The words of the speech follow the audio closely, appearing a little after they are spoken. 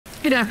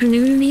Good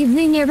afternoon and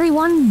evening,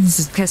 everyone. This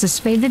is Kessa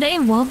Spade today,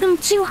 and welcome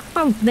to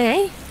Hump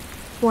Day,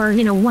 or,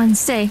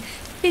 Wednesday.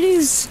 It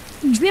is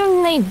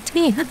June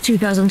 19th,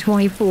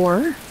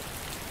 2024,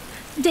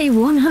 day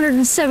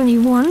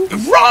 171.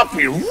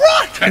 Robbie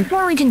Rotten!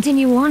 Before we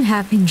continue on,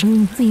 happy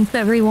Juneteenth,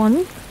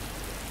 everyone.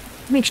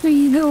 Make sure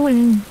you go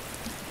and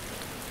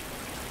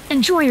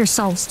enjoy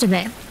yourselves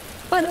today.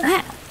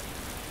 But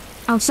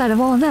outside of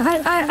all of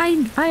that,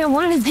 I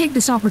wanted to take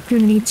this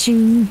opportunity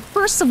to,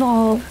 first of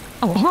all,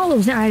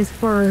 apologize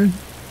for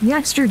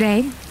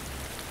yesterday,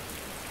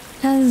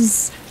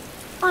 because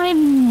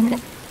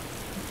I'm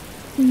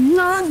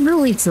not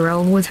really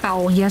thrilled with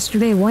how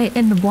yesterday went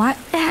in the black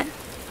hat.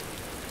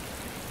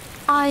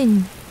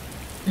 I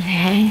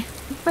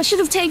should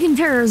have taken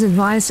Tara's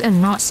advice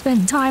and not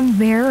spent time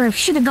there. I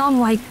should have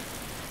gone,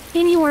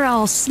 anywhere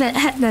else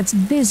that's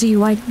busy,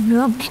 like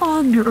the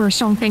pond or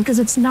something, because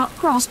it's not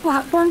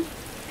cross-platform.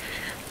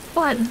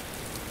 But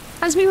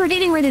as we were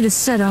getting ready to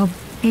set up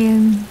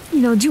and,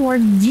 do our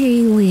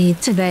daily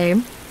today,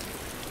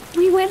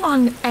 we went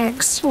on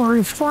X,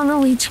 or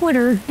formerly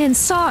Twitter, and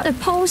saw a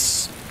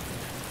post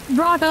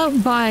brought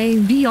up by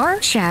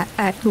VRChat,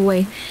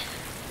 actually,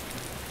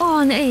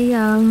 on a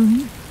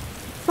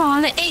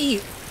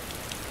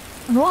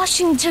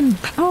Washington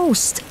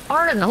Post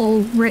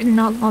article written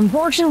up.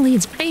 Unfortunately,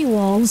 it's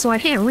paywalled, so I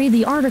can't read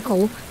the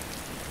article.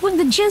 But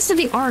the gist of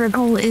the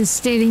article is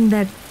stating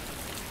that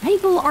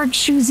people are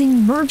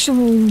choosing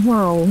virtual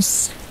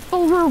worlds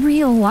over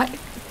real life.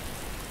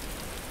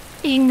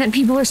 Being that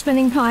people are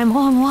spending time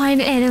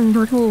online and in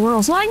virtual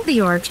worlds like the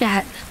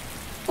VRChat,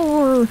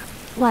 or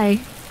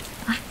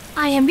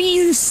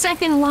IMB's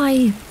Second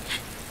Life,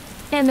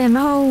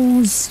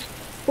 MMOs,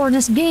 or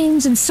just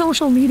games and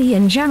social media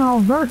in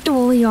general,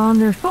 virtually on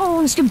their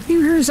phones,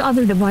 computers,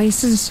 other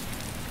devices.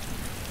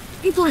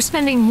 People are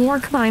spending more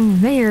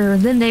time there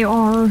than they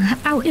are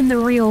out in the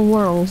real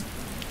world.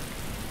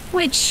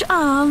 Which,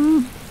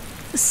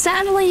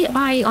 sadly,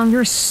 I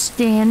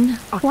understand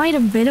quite a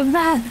bit of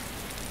that,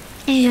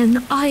 and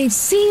I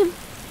see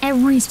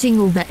every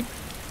single day.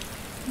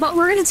 But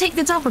we're going to take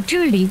this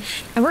opportunity,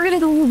 and we're going to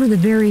go over the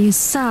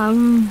various,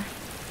 I'd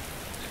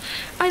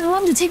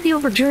love to take the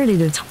opportunity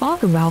to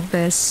talk about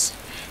this,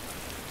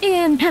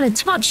 and kind of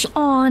touch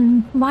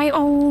on my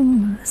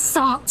own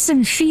thoughts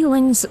and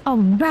feelings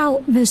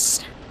about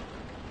this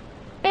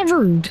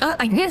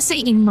I can't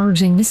say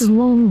emerging, this has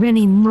long been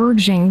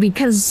emerging,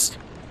 because,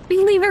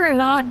 believe it or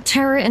not,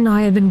 Tara and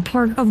I have been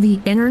part of the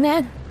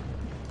internet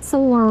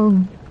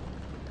for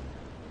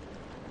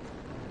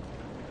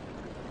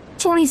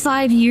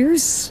 25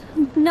 years?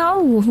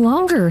 No,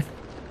 longer.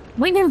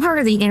 We've been part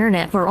of the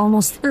internet for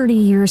almost 30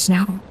 years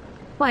now.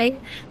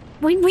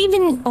 We've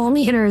been on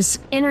the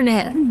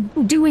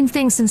internet doing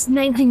things since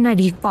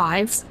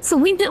 1995, so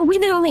we've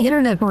been on the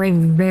internet for a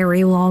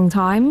very long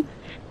time.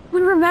 We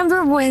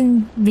remember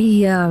when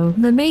the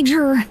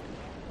major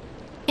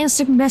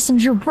instant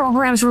messenger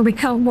programs were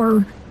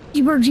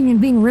emerging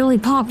and being really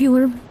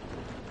popular.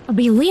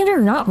 Believe it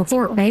or not,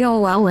 before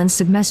AOL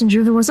Instant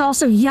Messenger, there was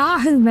also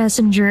Yahoo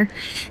Messenger,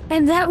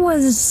 and that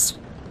was,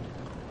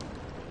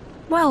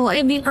 well,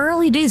 in the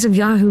early days of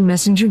Yahoo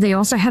Messenger, they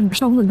also had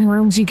public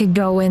rooms you could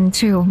go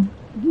into.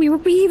 We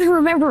even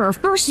remember our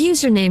first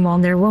username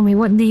on there when we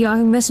went to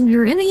Yahoo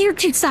Messenger in the year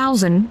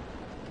 2000.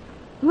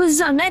 It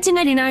was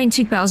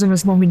 1999-2000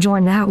 was when we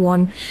joined that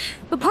one.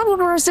 The public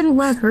rooms didn't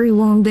last very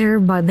long there,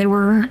 but they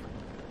were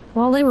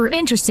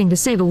interesting to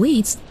say the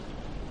least.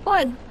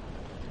 But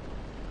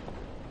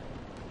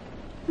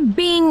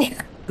being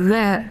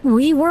that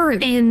we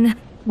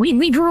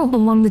grew up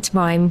along the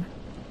time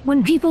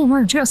when people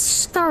were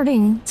just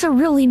starting to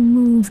really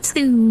move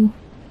to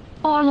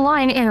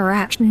online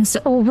interactions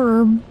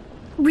over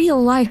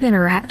real life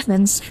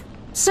interactions.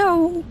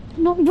 So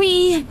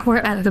we were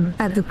at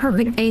the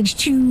perfect age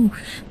to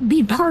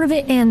be part of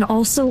it and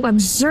also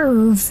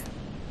observe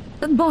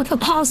both the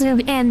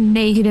positive and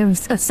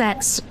negative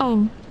effects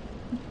of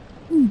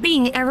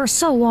being ever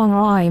so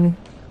online.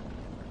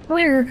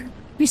 Where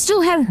we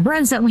still have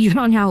friends that we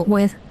hung out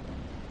with.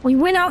 We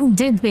went out and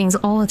did things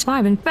all the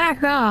time. In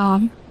fact,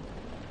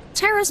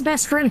 Tara's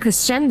best friend,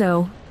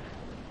 Crescendo,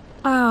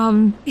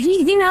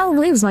 he now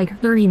lives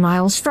like 30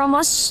 miles from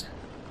us.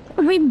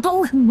 We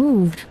both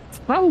moved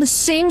from the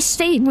same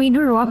state we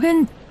grew up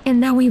in, and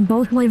now we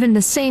both live in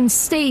the same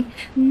state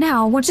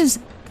now, which is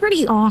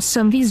pretty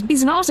awesome.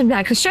 He's an awesome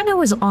guy.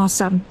 Crescendo is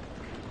awesome.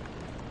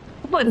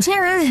 But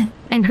Tara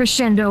and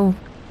Crescendo,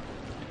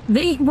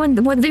 when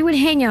they would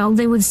hang out,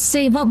 they would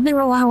save up their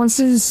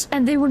allowances,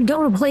 and they would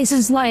go to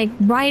places like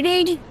Rite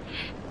Aid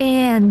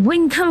and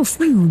Winco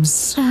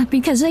Foods,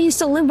 because they used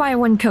to live by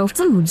Winco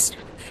Foods,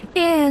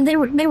 and they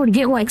would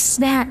get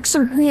snacks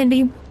or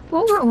candy.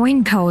 Over at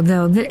Winco,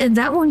 though,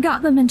 that one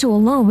got them into a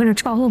little bit of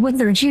trouble with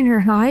their junior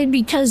high,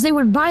 because they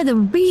would buy the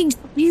big,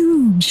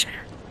 huge,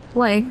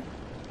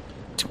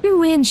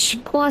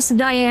 2-inch plus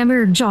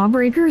diameter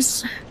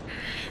jawbreakers.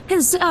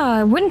 Because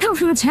Winco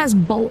Foods has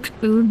bulk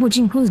food, which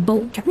includes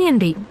bulk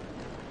candy.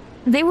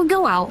 They would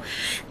go out,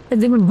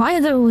 they would buy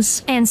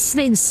those and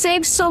they'd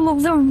save some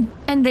of them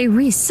and they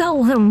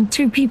resell them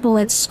to people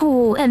at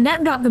school, and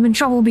that got them in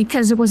trouble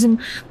because it was an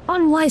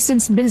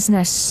unlicensed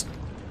business.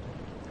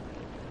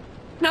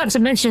 Not to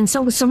mention,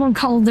 someone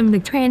called them the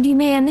Candy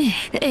Man,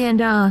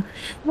 and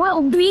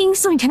well, being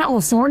from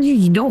California,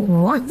 you don't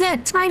want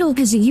that title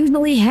because it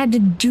usually had to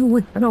do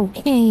with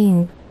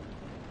cocaine.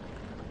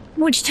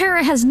 Which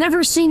Tara has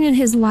never seen in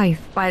his life,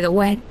 by the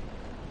way.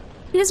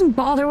 He doesn't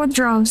bother with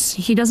drugs,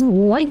 he doesn't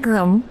like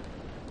them.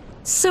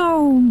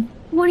 So,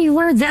 when he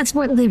learned that's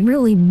what they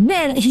really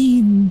meant,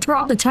 he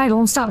dropped the title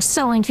and stopped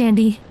selling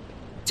candy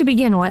to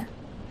begin with.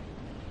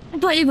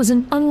 But it was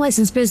an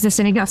unlicensed business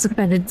and he got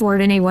suspended for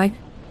it anyway.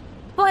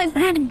 But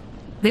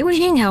they would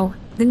hang out,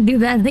 they do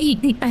that,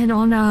 and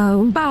on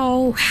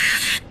about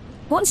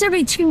once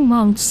every 2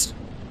 months,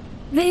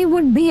 they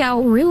would be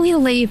out really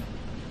late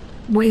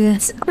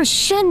with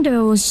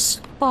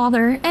Crescendo's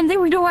father, and they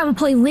would go out and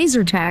play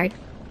laser tag.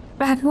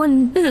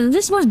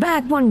 This was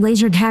back when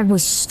laser tag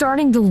was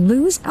starting to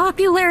lose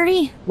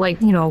popularity, like,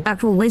 you know,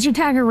 actual laser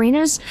tag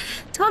arenas.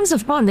 Tons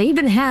of fun. They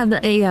even had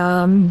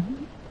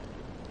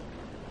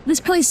this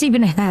place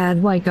even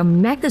had, like, a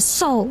mech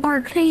assault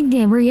arcade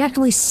game where you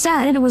actually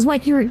sat and it was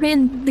like you were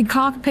in the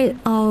cockpit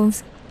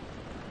of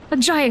a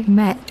giant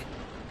mech.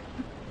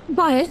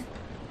 But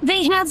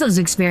they had those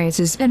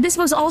experiences, and this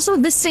was also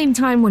the same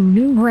time when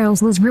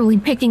Newgrounds was really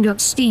picking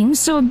up steam,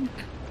 so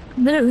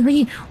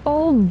the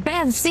old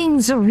bad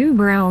things of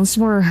Newgrounds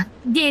were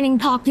gaining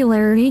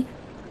popularity.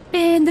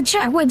 And the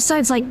chat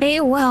websites like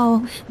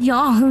AOL,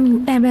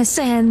 Yahoo,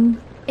 MSN,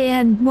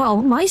 and, well,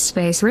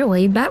 MySpace,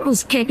 really, that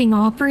was kicking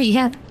off pretty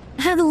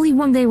heavily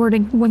when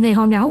they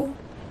hung out.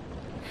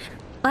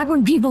 Back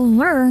when people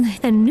learned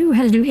and knew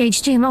how to do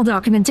HTML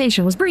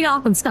documentation was pretty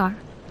awesome stuff.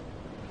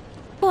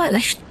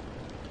 But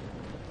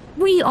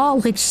we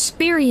all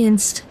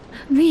experienced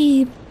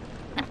the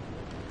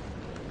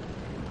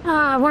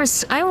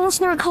I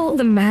almost never call it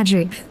the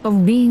magic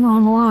of being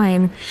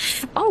online.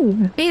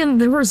 Oh,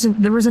 and there was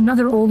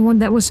another old one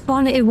that was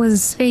fun. It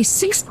was a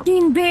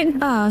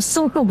 16-bit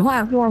social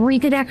platform where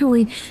you could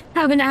actually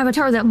have an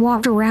avatar that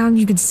walked around.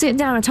 You could sit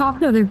down and talk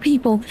to other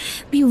people.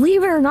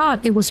 Believe it or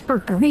not, it was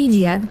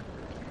Arcadia.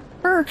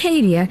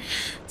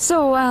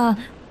 So,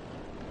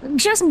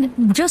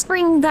 just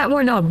bring that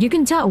one up. You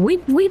can tell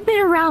we've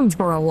been around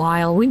for a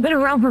while. We've been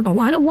around for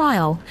quite a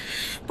while,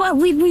 but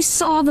we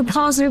saw the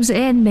positives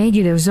and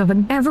negatives of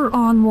an ever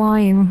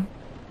online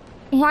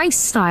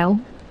lifestyle,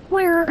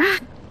 where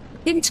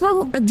it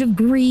took a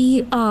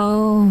degree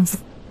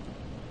of,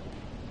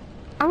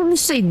 I want to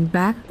say,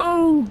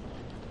 backbone.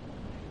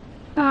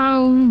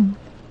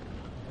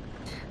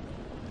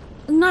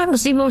 Not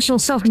just emotional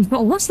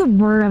self-control. What's the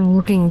word I'm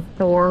looking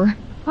for?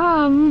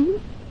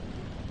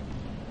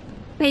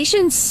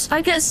 Patience,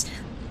 I guess,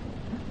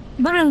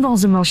 but it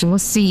involves emotion.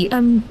 Let's see.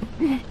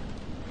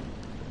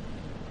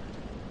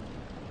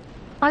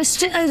 I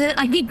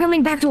keep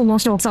coming back to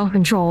emotional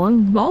self-control,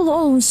 and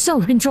although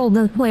self-control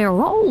does play a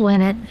role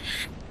in it,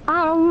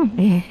 oh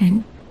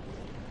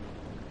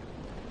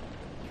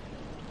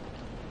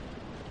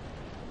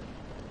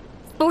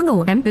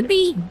no,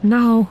 empathy?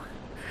 No.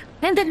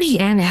 Empathy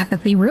and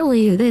apathy,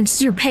 really,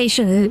 it's your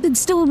patience. It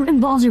still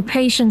involves your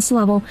patience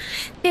level,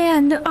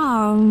 and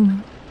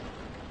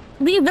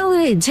the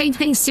ability to take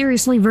things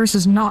seriously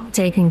versus not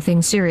taking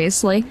things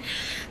seriously.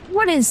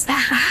 What is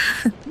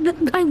that?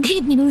 I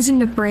keep using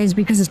the phrase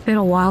because it's been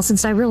a while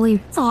since I really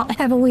thought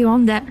heavily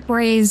on that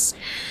phrase.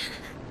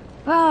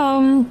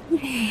 Yeah,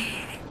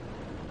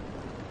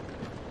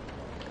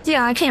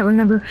 I can't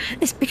remember.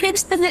 It's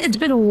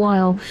been a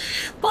while.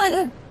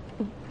 But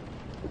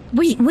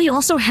we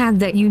also had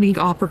that unique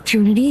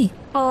opportunity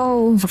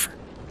of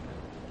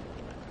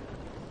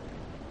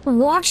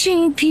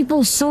watching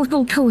people's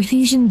social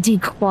cohesion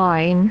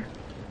decline,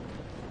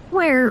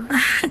 where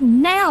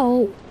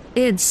now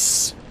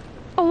it's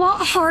a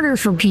lot harder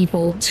for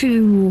people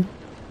to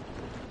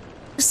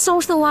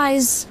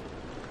socialize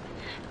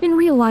in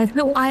real life.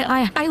 No,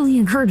 I highly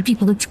encourage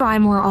people to try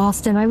more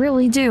often. I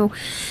really do,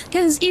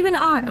 because even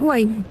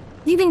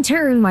even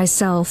Tara and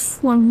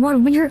myself, when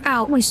we're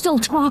out, we still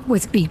talk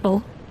with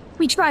people.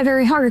 We try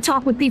very hard to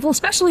talk with people,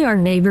 especially our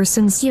neighbors,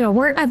 since, you know,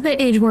 we're at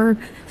the age where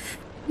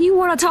you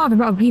want to talk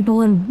about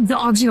people and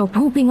dogs, you know,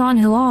 pooping on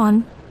your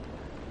lawn.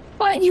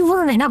 But you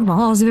learn to have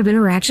positive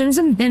interactions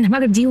and then how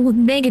to deal with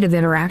negative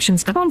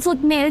interactions.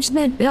 Conflict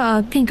management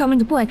can come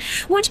into play.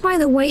 Which, by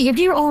the way, if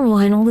you're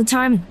online all the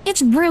time,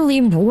 it's really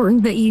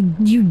important that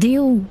you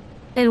deal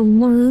and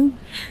learn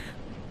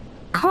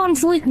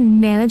conflict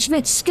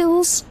management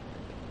skills.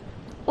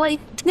 Like,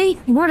 take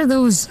one of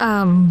those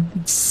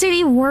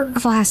city work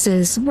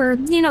classes where,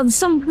 you know,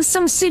 some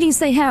cities,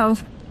 they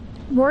have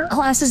work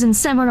classes and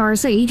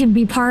seminars that you can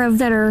be part of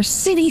that are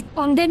city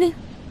funded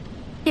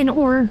in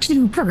order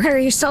to prepare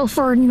yourself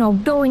for, you know,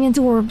 going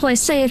into a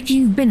workplace. Say if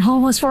you've been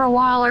homeless for a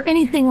while or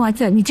anything like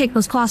that, and you take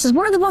those classes.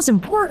 One of the most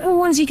important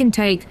ones you can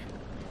take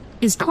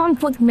is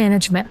conflict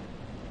management,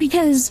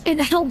 because it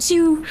helps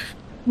you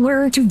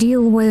learn to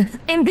deal with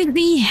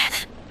empathy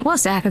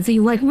plus apathy.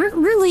 Like,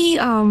 really,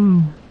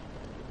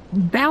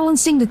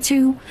 balancing the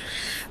two.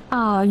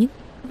 I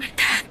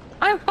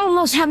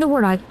almost had the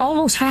word. I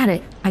almost had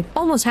it,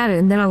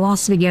 and then I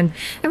lost it again.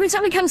 Every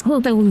time it comes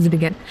close, I lose it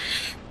again.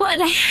 But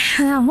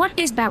what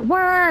is that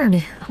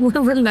word?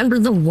 We'll remember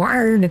the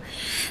word.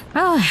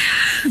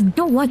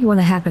 Don't like it when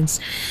that happens.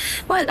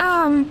 But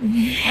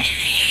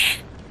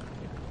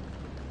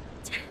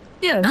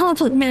yeah,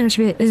 conflict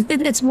management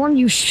it's one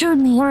you should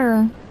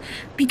learn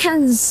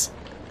because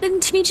it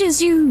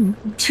teaches you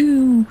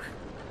to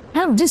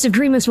have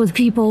disagreements with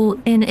people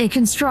in a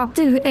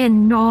constructive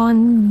and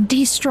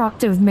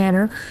non-destructive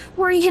manner,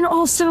 where you can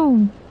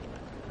also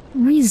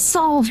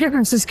resolve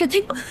differences. Because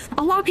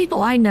a lot of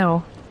people I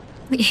know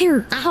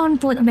hear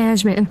conflict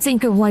management and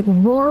think of like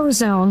war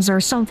zones or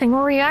something,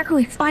 where you're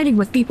actually fighting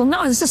with people.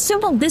 No, it's a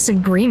simple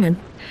disagreement,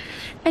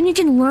 and you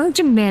can learn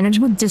to manage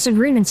with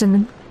disagreements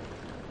and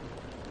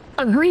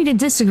agree to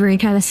disagree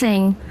kind of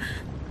thing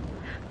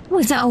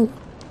without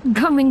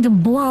coming to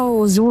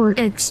blows or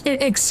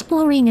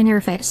exploding in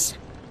your face.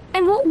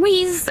 And what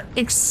we've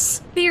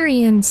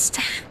experienced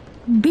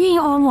being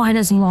online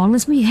as long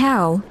as we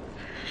have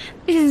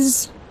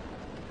is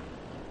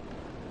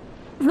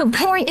the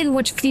point in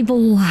which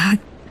people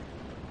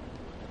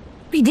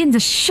begin to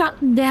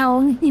shut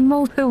down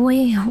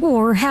emotionally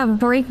or have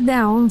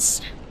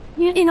breakdowns,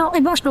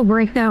 emotional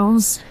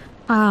breakdowns,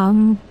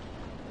 or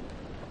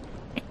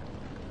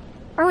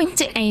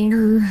to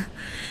anger,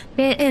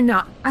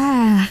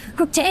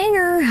 to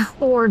anger,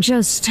 or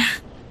just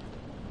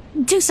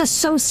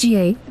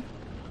disassociate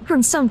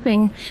from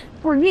something,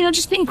 or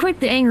just being quick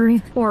to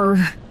angry,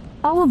 or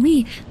all of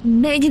the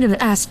negative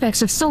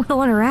aspects of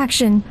social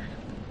interaction.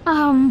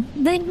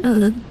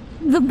 The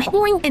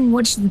point in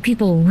which the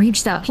people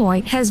reach that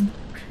point has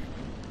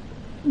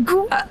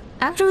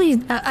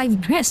actually, I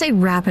can't say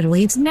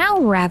rapidly. It's now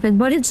rapid,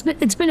 but it's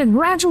been a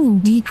gradual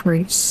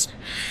decrease,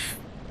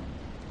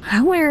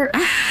 where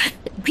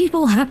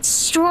people have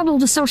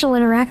struggled to social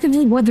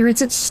interactively, whether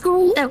it's at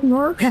school, at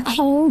work, at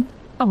home,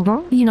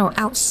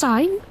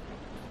 outside.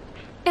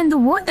 And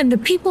the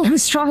people who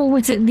struggle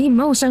with it the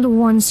most are the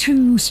ones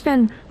who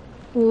spend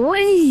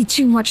way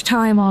too much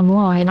time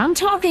online. I'm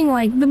talking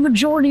like the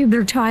majority of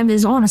their time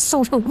is on a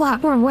social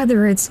platform,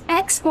 whether it's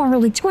X,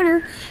 formerly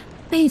Twitter,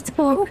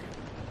 Facebook.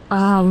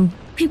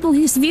 People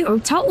used to be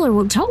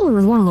Tumblr. Tumblr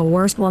was one of the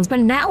worst ones, but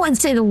now I'd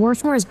say the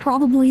worst one is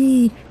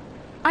probably,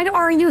 I'd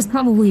argue, is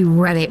probably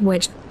Reddit,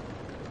 which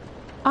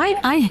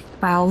I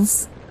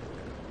fouls.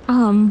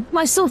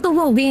 My social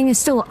well-being is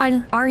still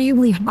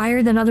arguably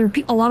higher than a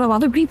lot of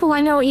other people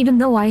I know, even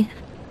though I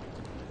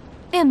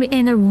am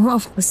in a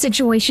rough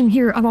situation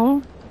here at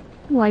all.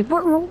 Like,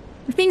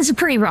 things are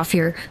pretty rough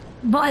here,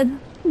 but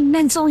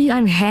mentally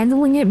I'm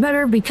handling it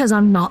better because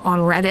I'm not on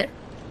Reddit.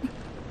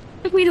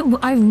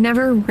 I've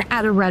never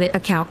had a Reddit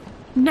account.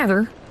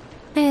 Never.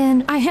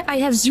 And I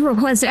have zero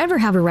plans to ever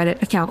have a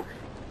Reddit account.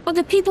 But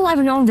the people I've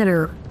known that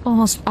are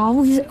almost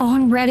always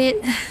on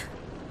Reddit,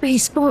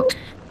 Facebook,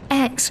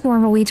 X,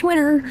 formerly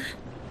Twitter,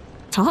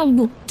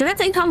 Tumblr, did I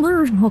say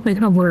Tumblr? I'll say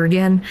Tumblr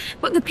again.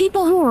 But the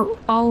people who are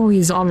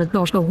always on the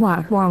social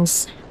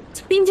platforms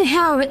seem to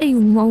have a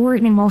lower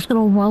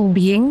emotional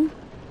well-being.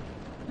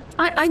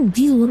 I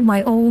deal with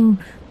my own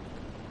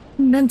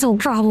mental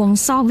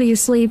problems,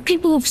 obviously.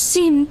 People have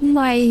seen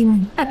my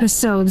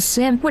episodes,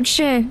 which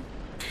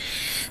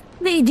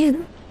they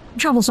did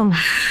troublesome.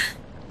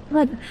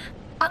 But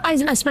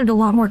I spend a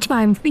lot more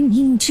time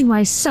thinking to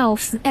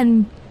myself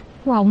and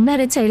while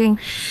meditating.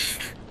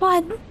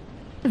 But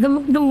the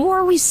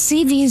more we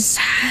see these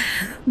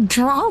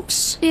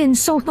drops in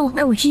social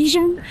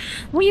cohesion,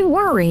 we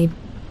worry.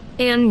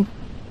 And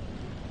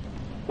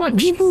what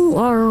people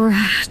are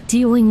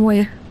dealing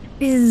with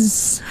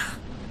is,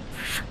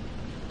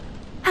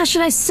 how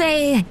should I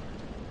say?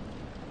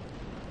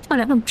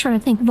 I'm trying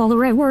to think of all the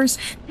right words.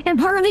 And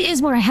part of it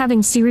is where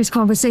having serious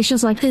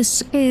conversations like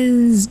this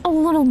is a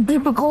little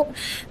difficult,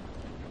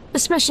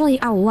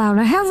 especially out loud.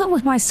 I have them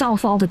with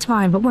myself all the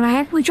time, but when I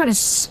actually try to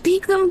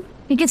speak them,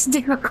 it gets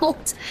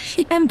difficult.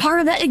 And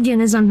part of that,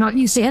 again, is I'm not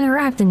used to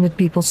interacting with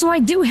people. So I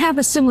do have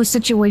a similar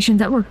situation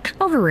that we're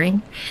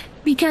covering,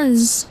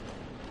 because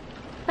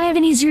I have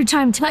an easier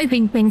time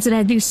typing things than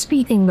I do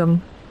speaking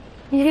them.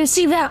 You're gonna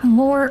see that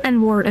more and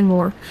more and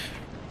more.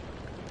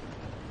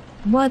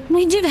 But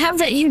we did have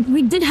the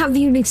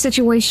unique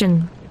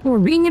situation, or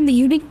being in the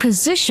unique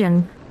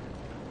position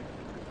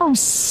of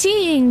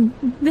seeing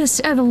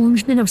this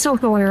evolution of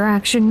social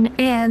interaction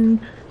and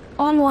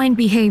online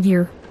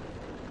behavior.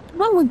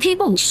 But when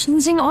people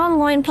choosing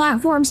online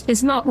platforms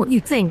is not what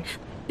you think.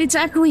 It's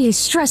actually a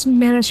stress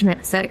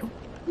management thing,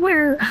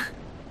 where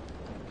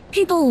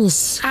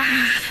people's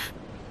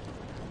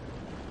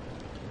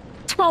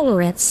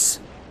tolerance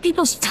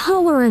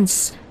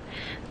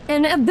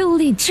and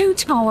ability to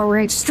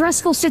tolerate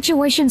stressful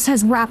situations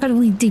has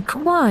rapidly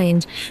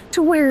declined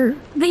to where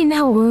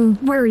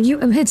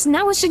it's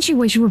now a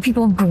situation where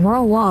people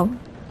grow up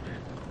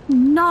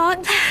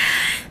not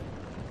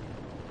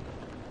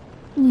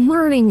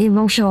learning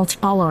emotional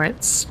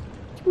tolerance.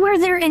 where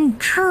they're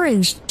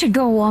encouraged to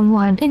go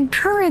online,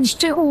 encouraged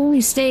to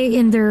only stay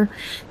in their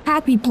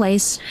happy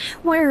place,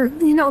 where,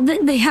 you know,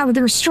 they have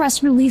their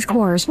stress relief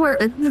course, where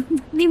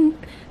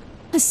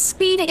the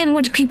speed in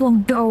which people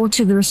go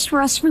to their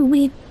stress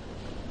relief,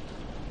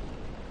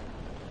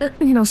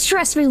 you know,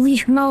 stress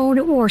relief mode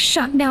or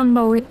shutdown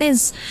mode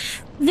is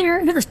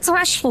their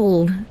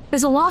threshold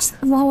is a lot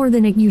lower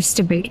than it used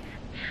to be.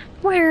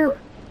 Where,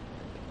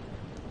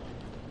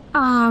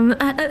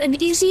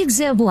 an easy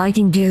example I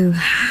can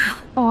give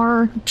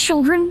are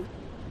children,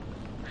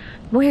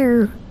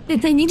 where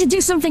if they need to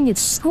do something at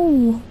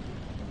school,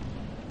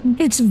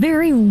 it's a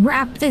very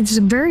rapid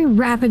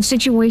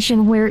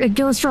situation where it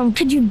goes from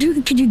could you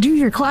do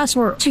your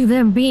classwork to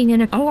them being in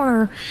a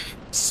corner,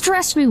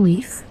 stress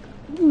relief,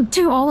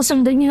 to all of a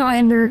sudden, you know,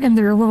 in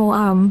their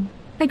little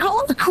they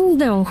call it the cool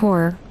down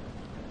core.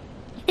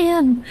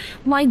 And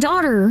my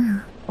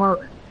daughter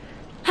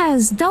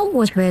has dealt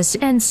with this,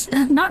 and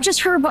not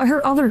just her but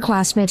her other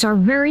classmates are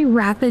very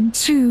rapid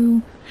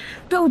to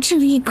go to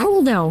the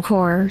cool down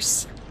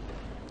course.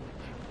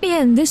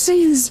 And this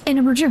is an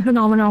emergent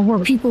phenomenon where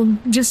people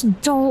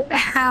just don't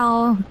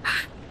have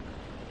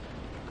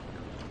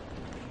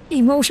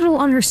emotional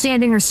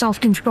understanding or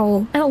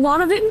self-control. And a lot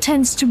of it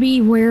tends to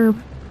be where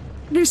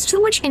there's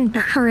too much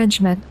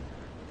encouragement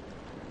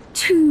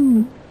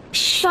to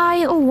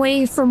shy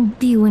away from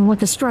dealing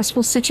with a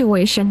stressful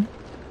situation.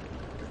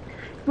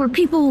 Where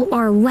people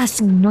are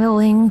less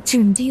willing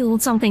to deal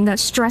with something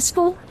that's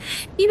stressful,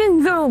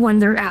 even though when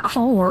they're at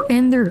home or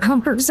in their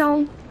comfort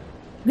zone,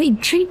 they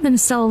treat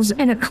themselves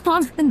in a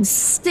constant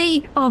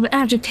state of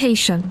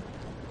agitation.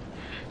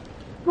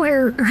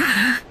 Where,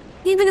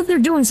 even if they're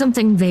doing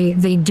something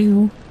they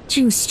do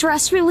to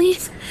stress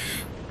relief,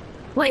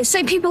 like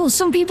say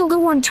some people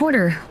go on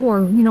Twitter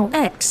or, you know,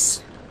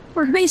 X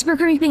or Facebook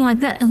or anything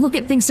like that and look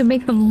at things to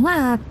make them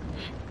laugh,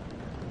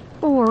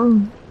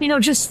 or, you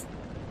know, just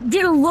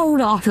get a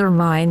load off their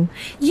mind.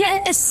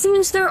 Yet, as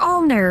soon as they're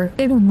on there,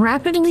 it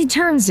rapidly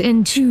turns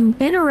into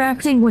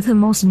interacting with the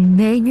most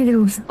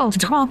negative of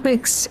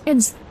topics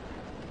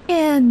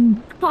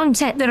and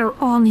content that are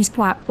on these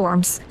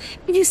platforms.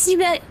 Did you see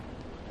that?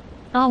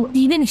 Oh,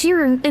 even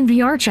here in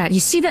VRChat,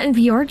 you see that in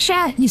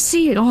VRChat, you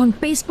see it on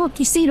Facebook,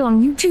 you see it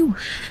on YouTube,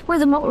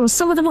 where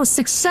some of the most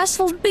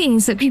successful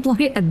things that people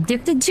get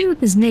addicted to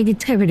is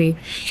negativity.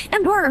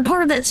 And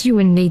part of that's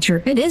human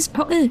nature. It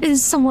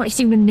is somewhat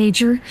human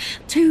nature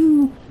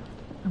to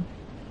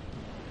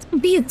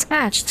be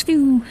attached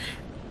to,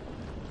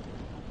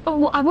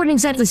 oh, I wouldn't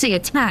exactly say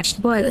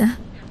attached, but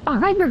a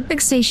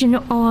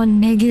hyperfixation on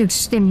negative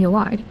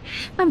stimuli.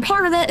 And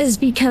part of that is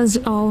because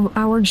of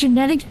our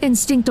genetic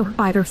instinct of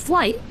fight or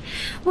flight,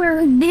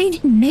 where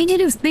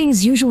negative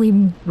things usually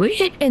in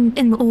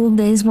the old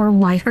days were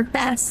life or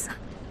death.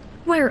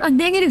 Where a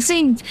negative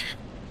thing,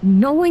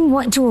 knowing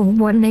what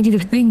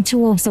negative thing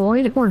to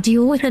avoid or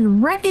deal with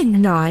and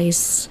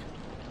recognize,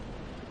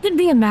 could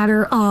be a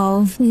matter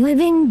of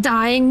living,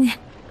 dying,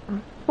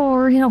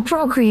 or, you know,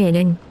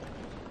 procreating.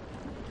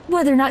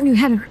 Whether or not you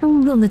had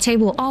food on the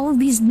table, all of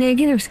these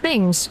negative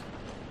things,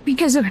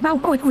 because of how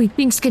quickly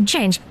things could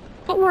change.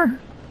 But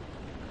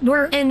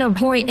we're in a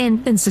point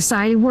in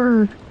society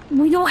where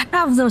we don't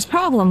have those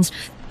problems,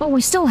 but we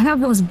still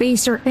have those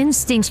baser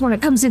instincts when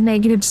it comes to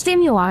negative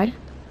stimuli.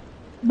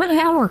 But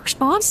now we're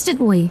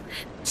constantly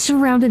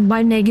surrounded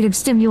by negative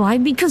stimuli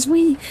because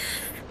we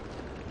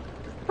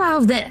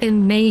have that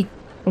innate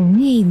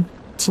need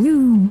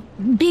to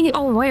be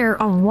aware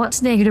of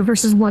what's negative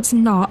versus what's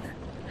not.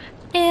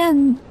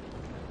 And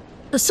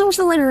the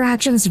social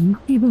interactions,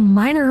 even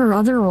minor or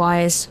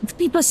otherwise,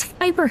 keep us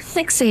hyper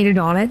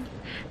fixated on it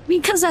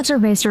because that's our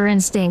baser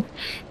instinct.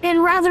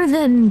 And rather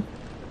than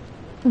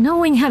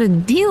knowing how to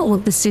deal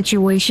with the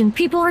situation,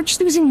 people are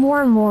choosing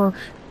more and more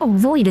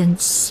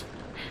avoidance.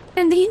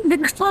 And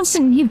the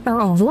constant need for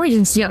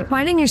avoidance, yet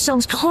finding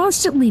yourselves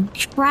constantly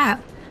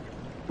trapped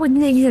with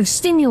negative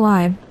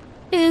stimuli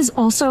is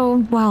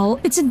also, well,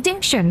 it's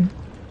addiction.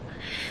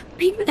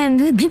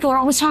 And people are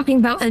always talking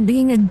about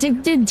being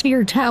addicted to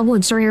your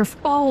tablets or your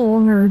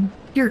phone or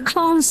your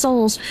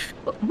consoles.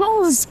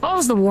 What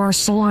was the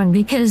worst one?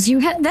 Because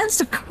that's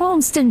the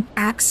constant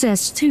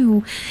access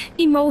to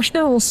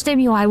emotional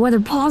stimuli,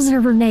 whether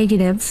positive or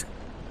negative.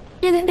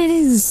 And it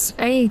is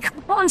a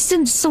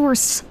constant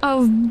source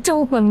of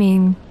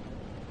dopamine.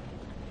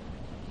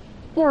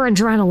 Or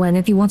adrenaline,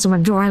 if you want some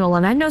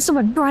adrenaline. I know some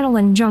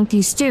adrenaline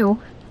junkies too.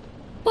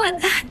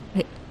 But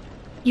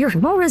your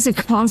phone is a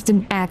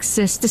constant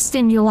access to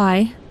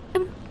stimuli,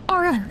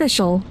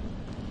 artificial.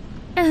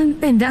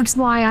 And that's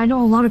why I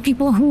know a lot of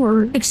people who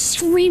are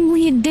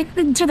extremely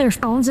addicted to their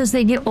phones as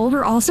they get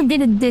older also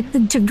get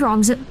addicted to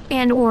drugs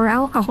and or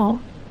alcohol.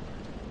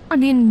 I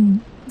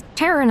mean,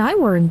 Tara and I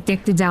were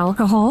addicted to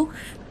alcohol.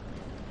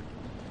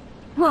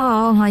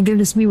 Oh my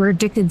goodness, we were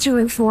addicted to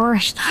it for...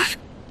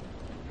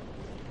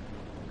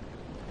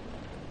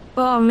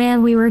 Oh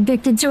man, we were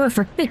addicted to it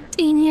for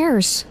 15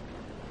 years.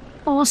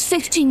 Almost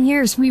 15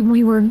 years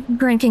we were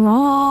drinking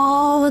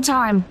all the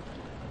time.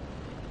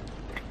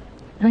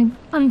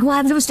 I'm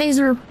glad those days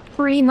are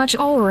pretty much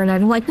over, and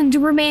I'd like them to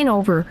remain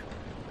over.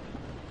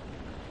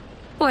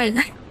 But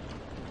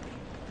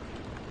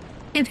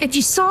if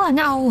you saw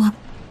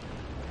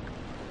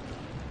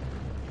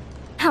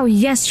how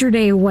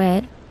yesterday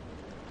went,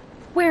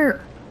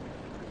 where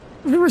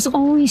there was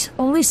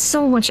only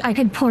so much I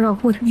could put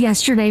up with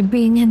yesterday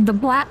being in the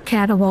black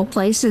cat of all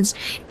places,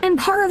 and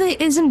part of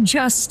it isn't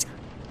just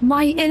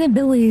my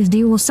inability to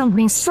deal with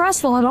something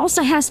stressful, it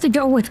also has to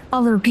go with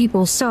other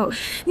people. So,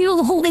 you know,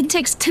 the whole it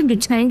takes two to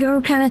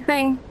tango kind of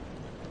thing,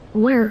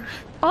 where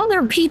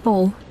other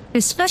people,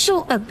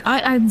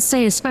 I'd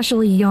say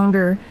especially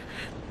younger,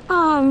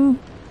 have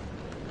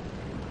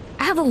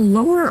a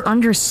lower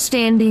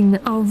understanding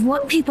of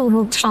what people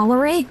will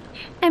tolerate,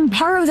 and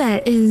part of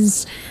that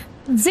is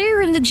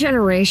they're in the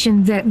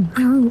generation that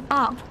grew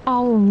up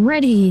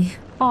already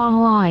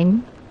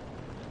online.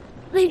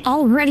 They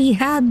already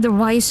had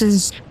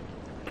devices,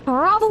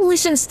 probably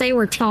since they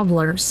were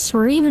toddlers,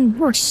 or even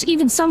worse,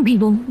 even some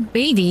people,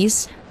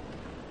 babies.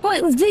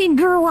 But they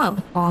grew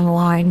up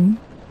online,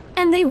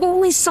 and they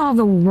only saw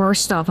the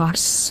worst of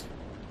us.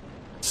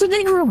 So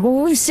they grew up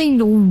only seeing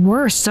the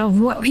worst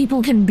of what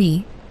people can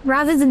be,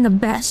 rather than the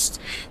best.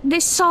 They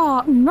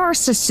saw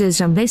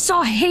narcissism, they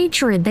saw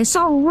hatred, they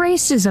saw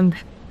racism,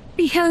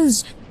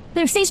 because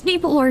if these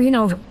people are, you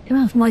know,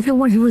 like the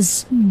one who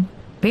was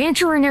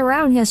bantering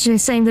around yesterday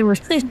saying they were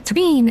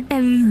 15,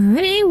 and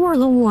they were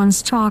the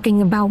ones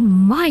talking about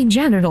my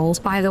genitals,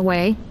 by the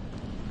way.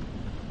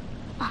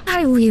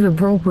 Highly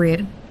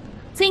inappropriate.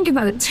 Think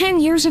about it, 10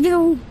 years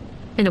ago,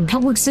 in a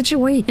public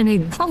situation,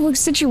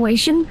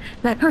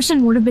 that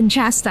person would have been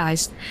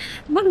chastised.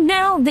 But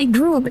now they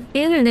grew up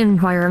in an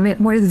environment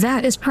where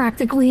that is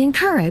practically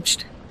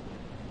encouraged.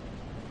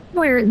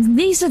 Where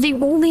these are the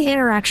only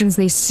interactions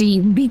they see,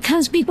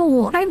 because people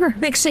will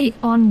hyperfixate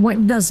on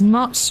what does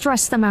not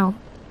stress them out.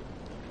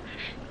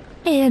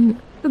 And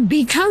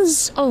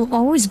because of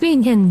always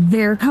being in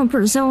their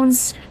comfort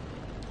zones,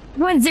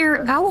 when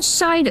they're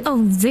outside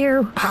of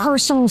their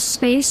personal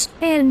space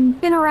and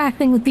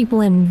interacting with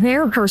people in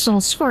their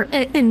personal sport,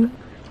 in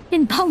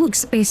public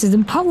spaces,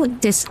 in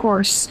public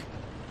discourse,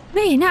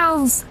 they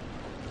have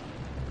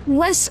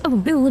less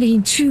ability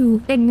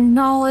to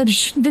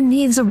acknowledge the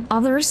needs of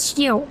others,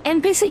 you know,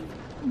 empathy,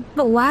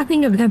 the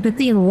lacking of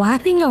empathy and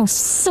lacking of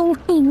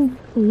social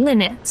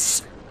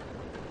limits.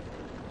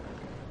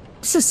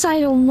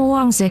 Societal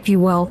norms, if you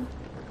will.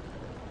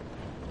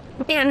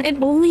 And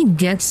it only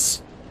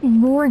gets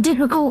more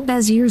difficult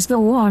as years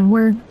go on,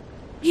 where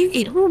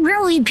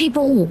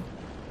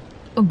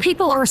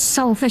people are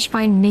selfish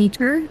by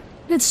nature.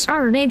 It's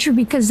our nature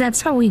because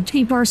that's how we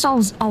keep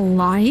ourselves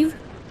alive,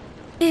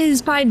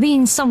 is by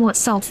being somewhat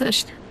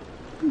selfish.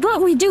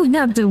 But we do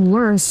have to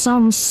learn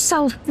some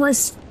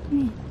selfless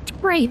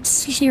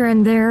traits here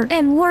and there,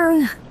 and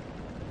learn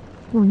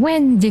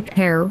when to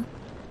care.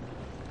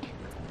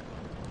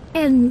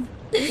 And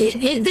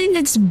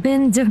it's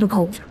been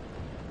difficult.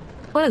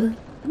 But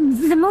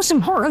the most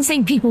important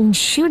thing people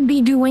should be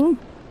doing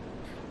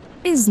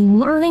is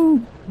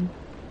learning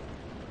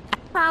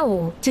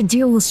how to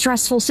deal with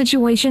stressful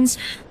situations,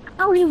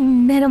 how to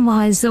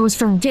minimize those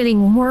from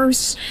getting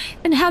worse,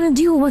 and how to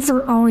deal with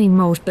their own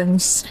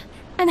emotions.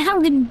 And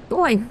how to,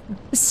 like,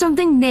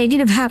 something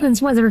negative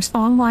happens, whether it's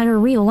online or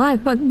real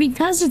life, but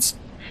because it's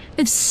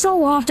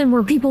so often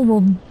where people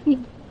will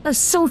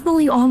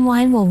socially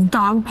online will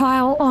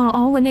dogpile on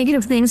all the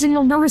negative things, and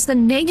you'll notice the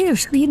negative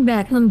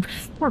feedback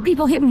where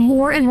people get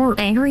more and more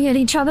angry at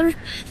each other,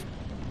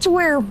 to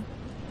where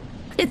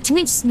it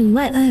takes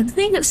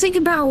think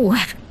about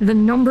the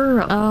number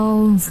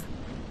of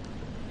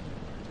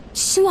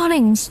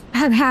swattings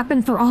have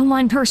happened for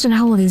online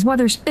personalities,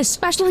 whether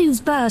especially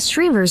the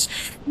streamers.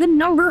 The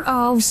number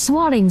of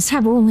swattings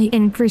have only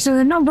increased, and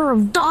the number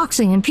of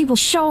doxing and people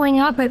showing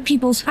up at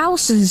people's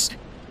houses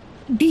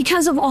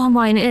because of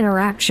online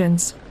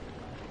interactions.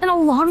 And a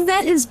lot of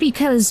that is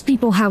because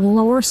people have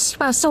lower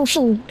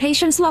social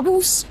patience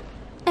levels,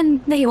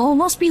 and they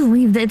almost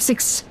believe that it's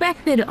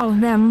expected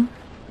of them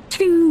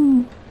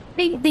to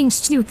take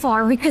things too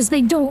far because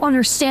they don't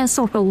understand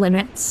social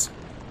limits.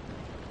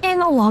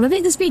 And a lot of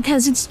it is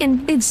because it's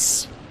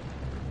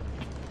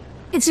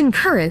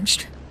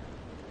encouraged.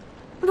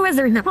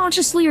 Whether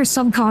consciously or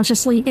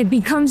subconsciously, it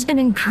becomes an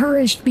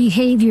encouraged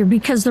behavior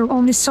because they're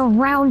only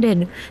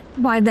surrounded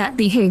by that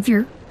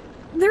behavior.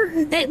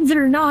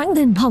 They're not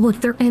in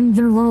public, they're in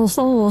their little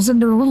souls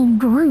and their little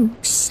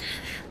groups.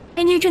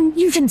 And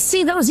you can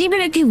see those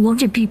even if you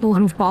look at people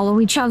who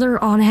follow each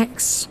other on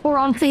X or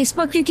on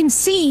Facebook. You can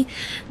see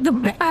the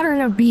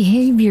pattern of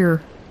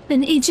behavior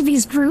in each of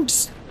these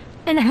groups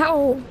and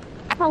how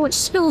it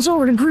spills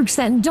over to groups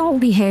that don't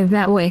behave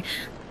that way.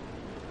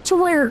 To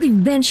where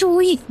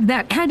eventually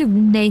that kind of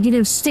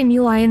negative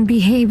stimuli and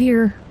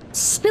behavior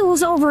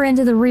spills over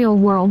into the real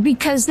world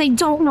because they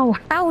don't know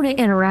how to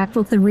interact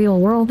with the real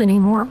world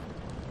anymore.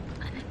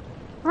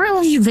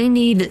 Really, they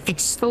need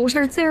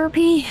exposure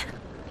therapy.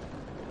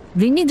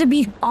 They need to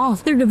be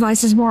off their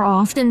devices more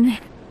often.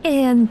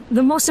 And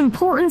the most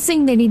important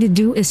thing they need to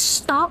do is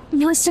stop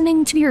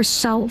listening to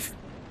yourself.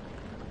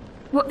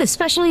 Well,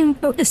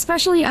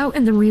 especially out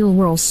in the real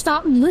world.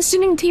 Stop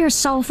listening to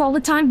yourself all the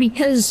time,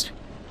 because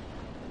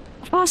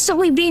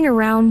constantly being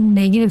around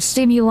negative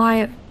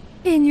stimuli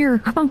in your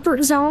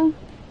comfort zone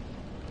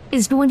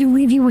is going to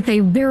leave you with a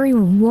very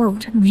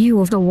warped view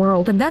of the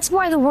world. And that's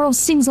why the world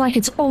seems like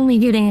it's only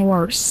getting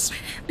worse.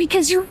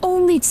 Because you're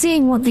only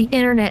seeing what the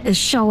internet is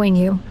showing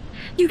you.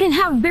 You can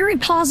have very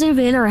positive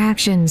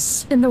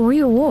interactions in the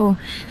real world.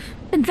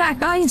 In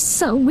fact,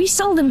 we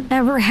seldom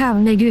ever have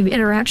negative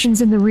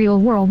interactions in the real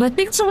world. I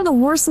think some of the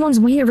worst ones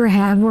we ever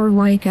had were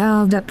like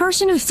that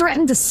person who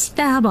threatened to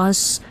stab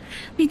us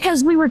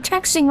because we were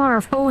texting on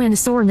our phone in the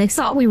store and they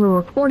thought we were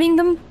recording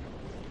them.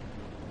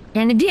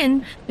 And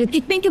again, if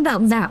you think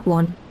about that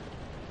one,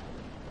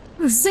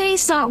 they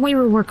thought we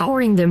were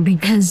recording them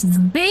because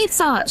they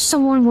thought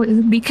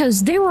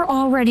because they were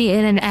already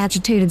in an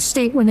agitated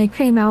state when they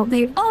came out.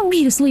 They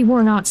obviously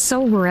were not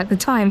sober at the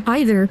time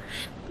either.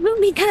 But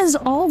because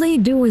all they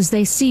do is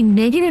they see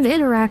negative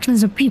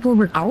interactions of people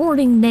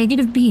recording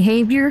negative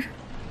behavior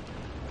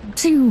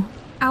to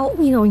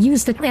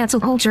use the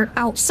cancel culture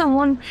out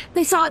someone.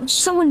 They thought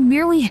someone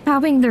merely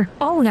having their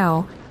phone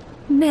out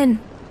meant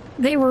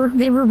they were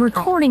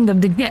recording them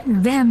to get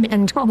them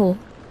in trouble,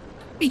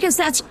 because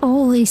that's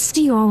all they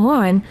see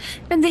online,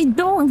 and they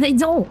don't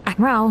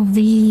have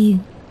the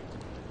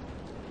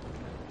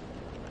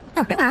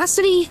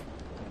capacity.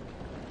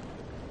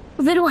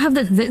 They don't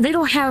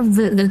have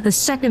the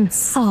second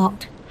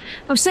thought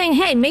of saying,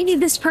 hey, maybe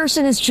this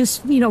person is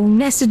just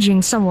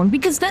messaging someone,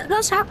 because that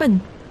does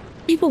happen.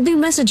 People do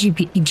message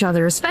each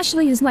other,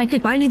 especially as like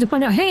if I need to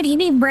find out, hey, do you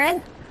need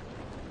bread?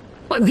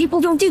 But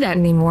people don't do that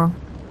anymore.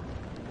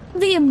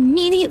 They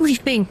immediately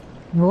think,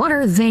 what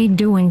are they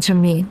doing to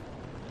me?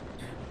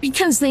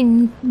 Because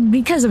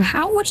of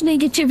how much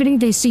negativity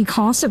they see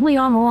constantly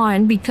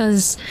online,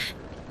 because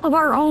of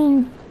our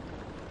own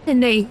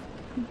innate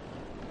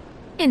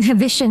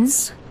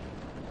inhibitions.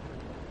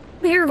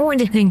 They're going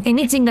to think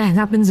anything that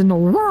happens in the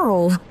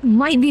world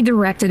might be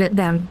directed at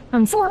them.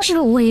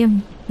 Unfortunately,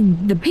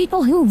 the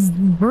people who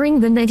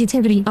bring the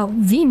negativity up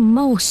the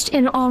most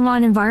in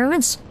online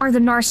environments are the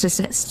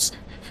narcissists.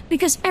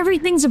 Because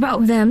everything's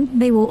about them,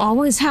 they will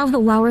always have the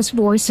loudest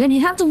voice, and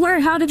you have to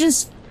learn how to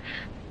just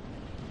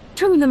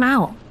tune them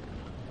out.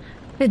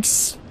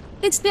 It's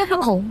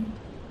difficult.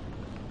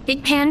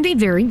 It can be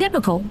very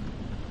difficult.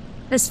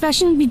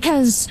 Especially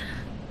because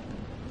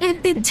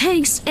it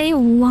takes a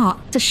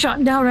lot to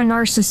shut down a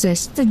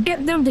narcissist, to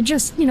get them to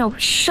just,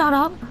 shut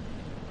up.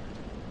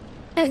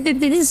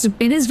 It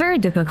is very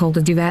difficult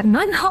to do that, and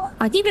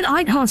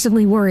I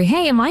constantly worry,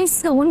 hey, am I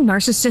showing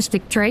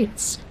narcissistic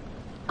traits?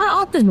 I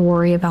often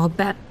worry about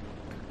that.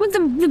 But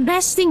the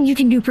best thing you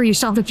can do for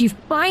yourself, if you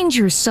find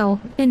yourself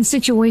in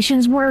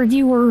situations where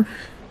you are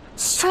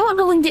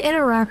struggling to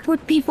interact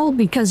with people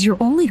because you're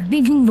only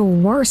thinking the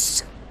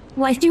worst,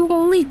 like you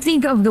only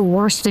think of the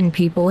worst in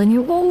people and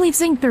you only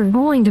think they're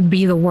going to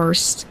be the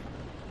worst,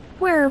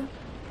 where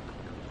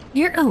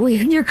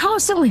you're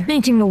constantly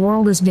thinking the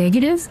world is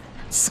negative,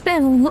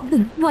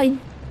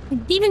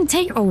 even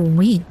take a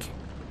week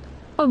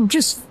of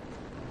just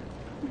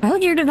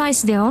put your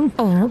device down,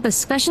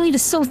 especially the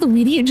social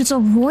media. Just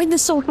avoid the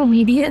social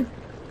media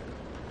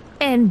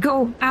and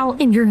go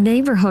out in your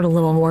neighborhood a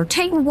little more.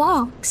 Take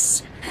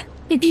walks.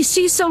 If you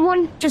see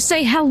someone, just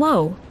say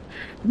hello.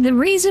 The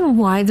reason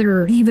why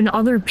there are even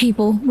other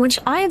people, which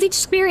I have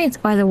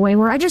experienced, by the way,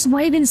 where I just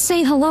wave and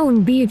say hello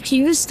and be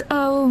accused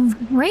of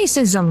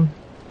racism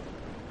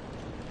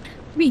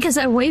because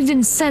I waved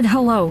and said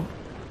hello.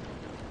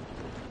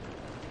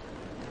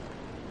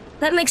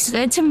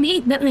 To me,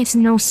 that makes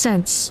no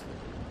sense.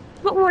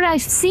 But when I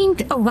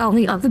think about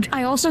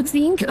I also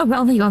think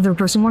about the other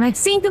person. When I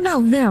think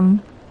about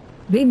them,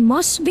 they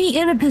must be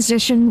in a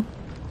position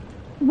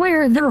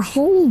where their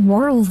whole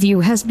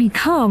worldview has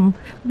become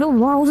the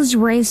world is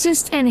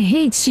racist and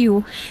hates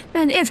you,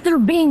 and if they're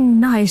being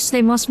nice,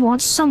 they must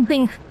want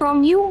something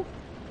from you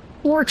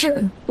or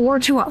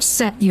to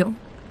upset you.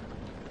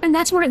 And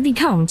that's what it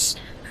becomes,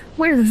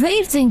 where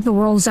they think the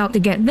world's out to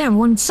get them,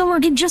 when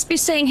someone can just be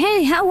saying,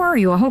 hey, how are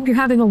you? I hope you're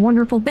having a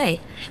wonderful day.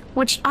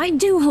 Which I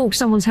do hope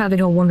someone's having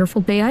a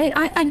wonderful day.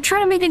 I try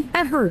to make an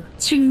effort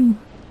to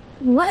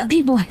let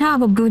people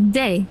have a good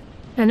day.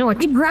 I know I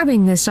keep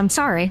grabbing this, I'm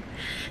sorry.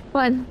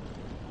 But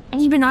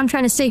even I'm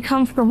trying to stay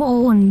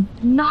comfortable and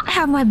not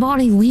have my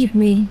body leave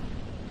me.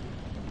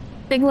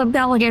 Big lipped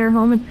alligator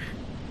moment.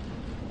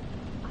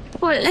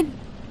 But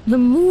the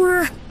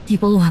more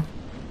people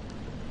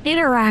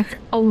interact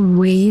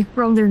away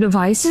from their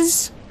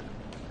devices,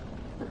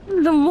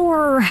 the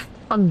more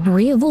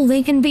agreeable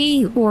they can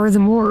be, or the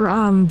more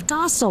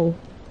docile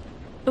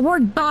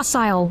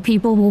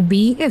people will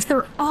be if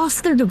they're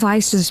off their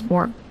devices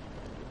more.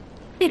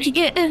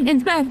 In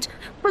fact,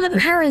 for the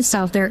parents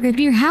out there, if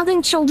you're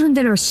having children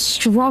that are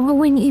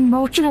struggling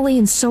emotionally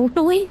and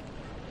socially,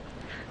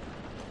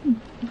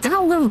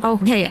 tell them,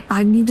 okay,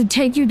 I need to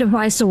take your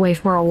device away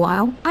for a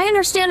while. I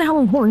understand how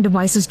important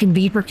devices can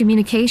be for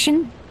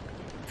communication,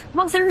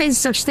 but there is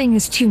such thing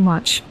as too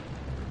much.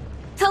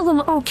 tell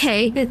them,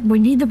 okay, we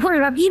need to put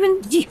it up.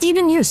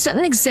 Even you set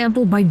an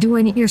example by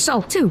doing it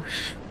yourself too.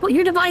 Put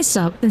your device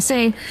up and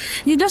say,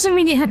 it doesn't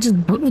mean you have to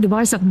put your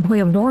device up and play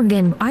a board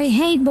game. I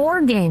hate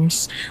board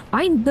games.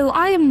 We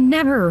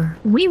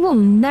will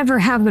never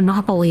have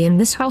Monopoly in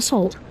this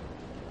household.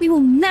 We will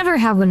never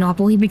have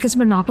Monopoly because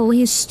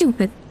Monopoly is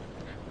stupid.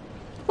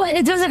 But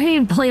it doesn't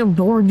mean play a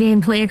board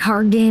game, play a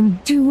card game,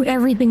 do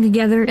everything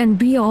together and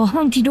be all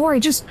hunky-dory.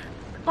 Just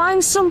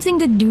find something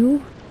to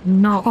do,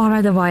 not on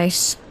a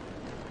device.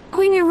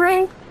 Clean your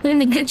room in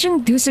the kitchen,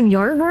 do some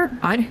yard work.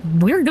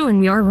 We're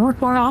doing yard work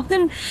more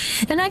often,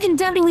 and I can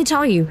definitely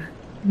tell you,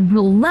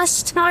 the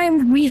less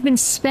time we've been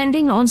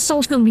spending on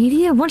social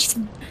media, which,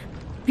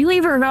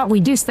 believe it or not,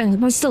 we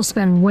still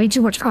spend way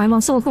too much time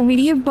on social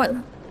media, but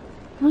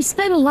we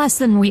spend less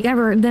than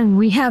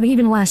we have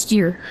even last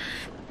year.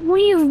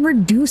 We've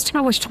reduced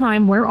how much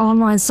time we're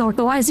online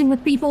socializing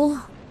with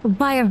people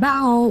by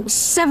about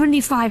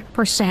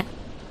 75%.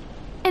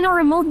 And our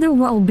emotional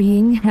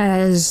well-being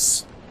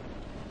has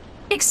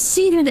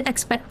exceeded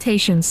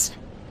expectations.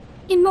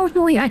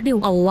 Emotionally, I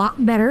feel a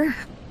lot better.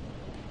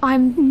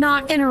 I'm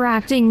not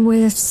interacting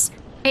with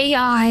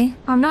AI.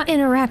 I'm not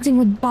interacting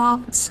with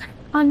bots.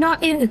 I'm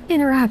not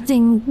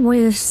interacting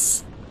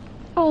with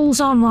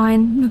trolls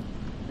online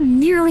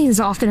nearly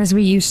as often as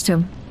we used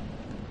to.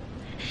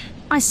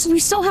 We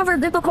still have our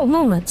difficult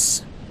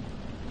moments.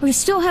 We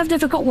still have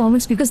difficult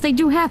moments because they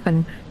do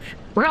happen.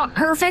 We're not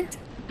perfect.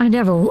 I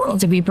never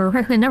want to be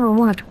perfect. I never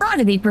want to try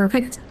to be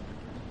perfect.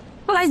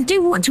 But I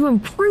do want to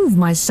improve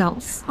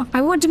myself.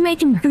 I want to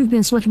make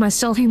improvements with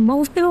myself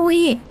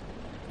emotionally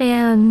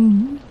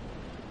and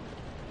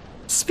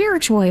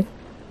spiritually.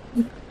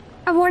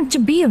 I want to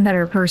be a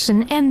better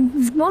person.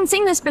 And one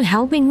thing that's been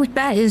helping with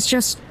that is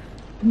just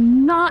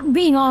not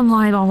being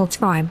online all the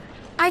time.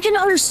 I can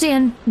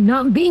understand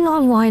not being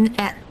online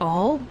at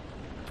all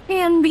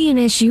can be an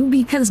issue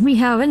because we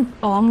have an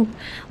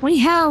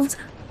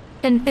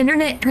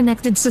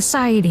internet-connected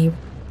society.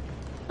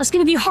 It's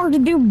going to be hard to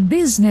do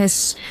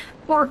business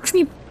or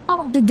keep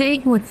up to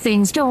date with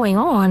things going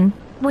on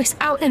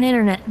without an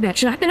internet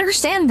connection. I can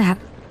understand that.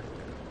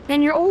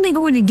 And you're only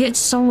going to get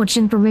so much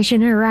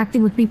information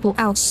interacting with people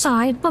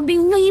outside, but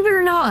believe it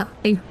or not,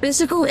 a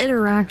physical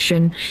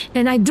interaction,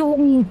 and I don't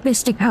mean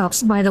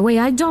fisticuffs, by the way,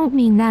 I don't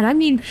mean that, I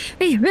mean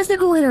a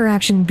physical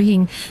interaction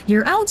being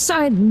you're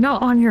outside,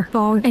 not on your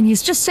phone, and you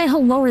just say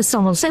hello to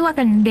someone, say like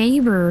a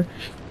neighbor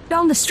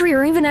down the street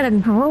or even at a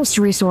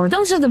grocery store.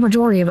 Those are the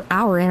majority of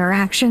our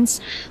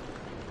interactions.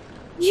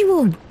 You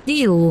will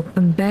feel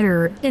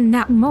better in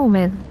that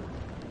moment,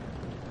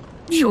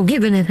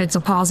 given if it's a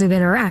positive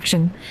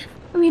interaction.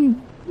 I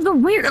mean, the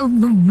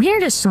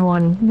weirdest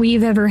one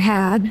we've ever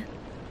had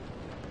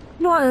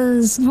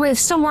was with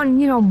someone,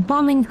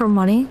 bumming for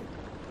money.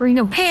 Or,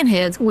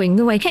 panhandling.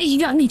 They're like, hey, you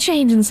got any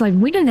change? And it's like,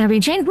 we didn't have any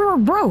change, we were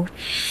broke.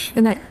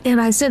 And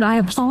I said, I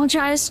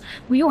apologize.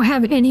 We don't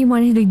have any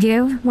money to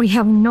give. We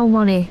have no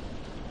money.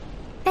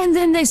 And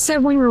then they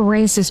said we were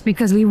racist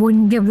because we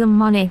wouldn't give them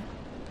money.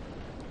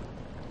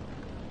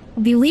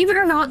 Believe it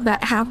or not,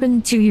 that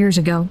happened 2 years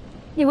ago.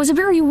 It was a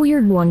very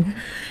weird one.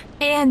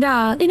 And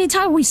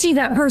anytime we see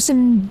that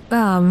person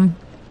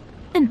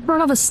in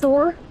front of a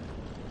store,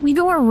 we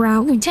go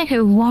around, we take a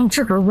long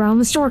trip around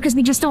the store because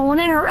we just don't want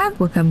to interact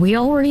with them. We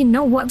already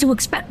know what to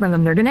expect from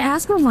them. They're going to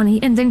ask for money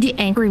and then get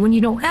angry when you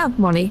don't have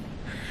money.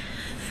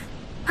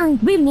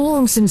 We've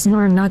long since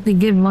learned not to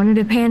give money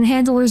to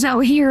panhandlers out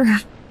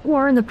here.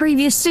 Or in the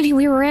previous city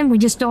we were in, we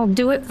just don't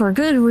do it for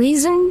good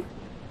reason.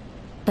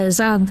 Because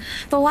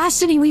the last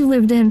city we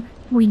lived in,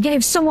 we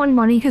gave someone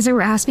money because they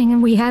were asking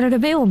and we had it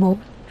available.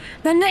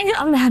 Then they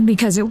got mad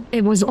because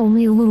it was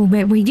only a little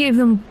bit. We gave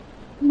them,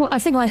 I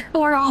think like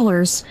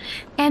 $4.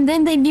 And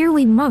then they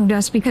nearly mugged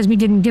us because we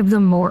didn't give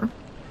them more.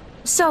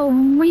 So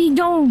we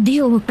don't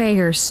deal with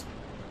beggars.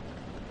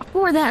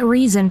 For that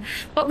reason.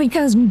 But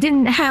because we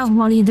didn't have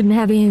money and didn't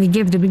have anything to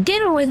give to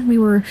begin with,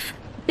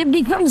 it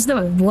becomes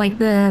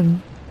the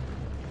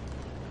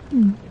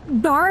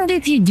darned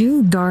if you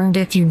do, darned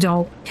if you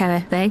don't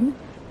kind of thing.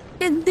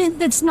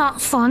 It's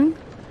not fun.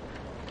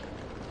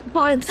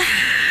 But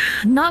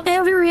not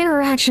every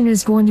interaction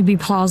is going to be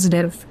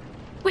positive.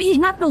 But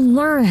you have to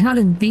learn how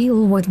to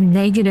deal with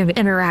negative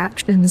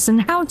interactions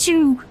and how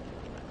to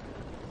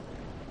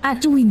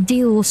actually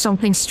deal with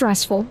something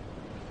stressful.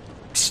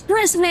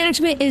 Stress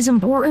management is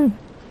important,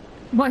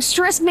 but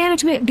stress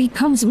management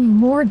becomes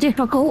more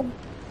difficult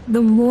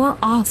the more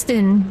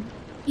often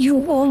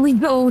you only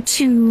go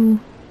to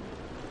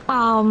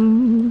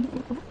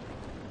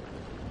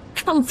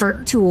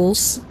comfort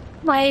tools.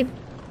 Like,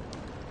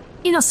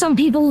 some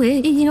people,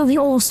 the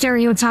old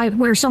stereotype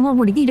where someone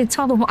would eat a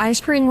tub of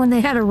ice cream when they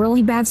had a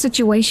really bad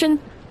situation.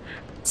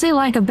 Say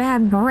like a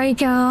bad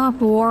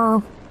breakup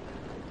or,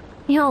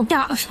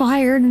 got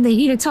fired and they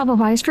eat a tub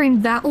of ice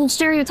cream. That old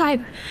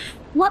stereotype.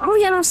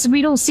 Luckily,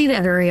 we don't see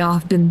that very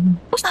often.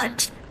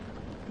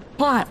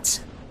 But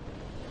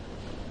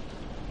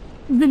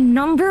the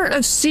number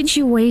of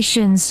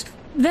situations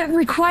that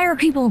require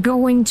people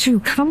going to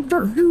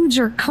comfort foods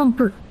or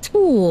comfort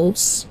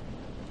tools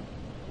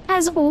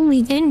has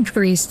only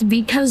increased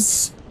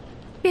because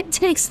it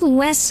takes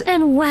less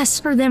and less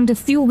for them to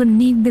feel the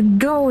need to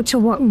go to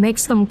what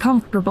makes them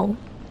comfortable.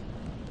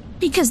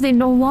 Because they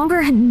no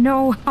longer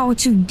know how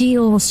to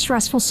deal with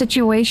stressful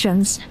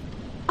situations.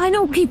 I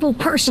know people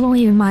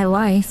personally in my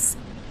life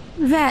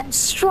that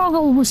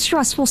struggle with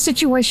stressful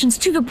situations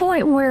to the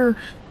point where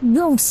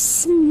the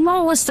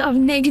smallest of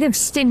negative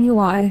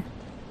stimuli,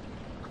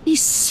 the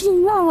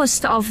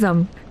smallest of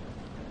them,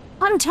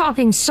 I'm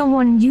talking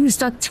someone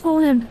used a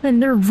tone in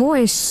their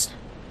voice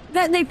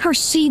that they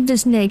perceived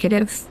as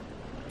negative,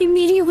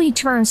 immediately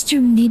turns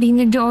to needing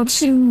to go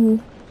to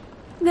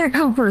their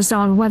comfort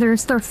zone, whether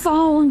it's their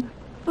phone,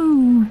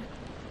 food,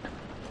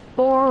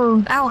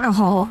 or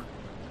alcohol.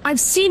 I've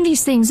seen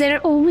these things and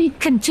it only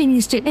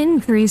continues to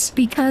increase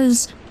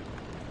because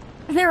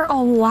they're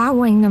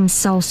allowing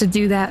themselves to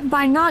do that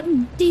by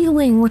not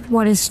dealing with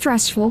what is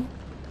stressful.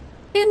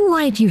 In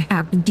life, you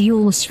have to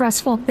deal with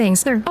stressful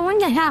things. They're going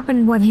to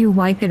happen whether you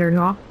like it or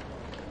not.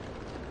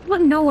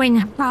 But knowing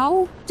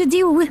how to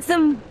deal with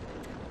them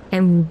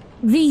and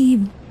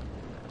the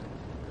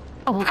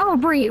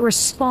appropriate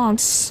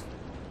response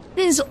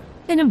is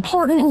an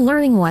important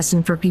learning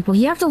lesson for people.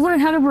 You have to learn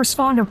how to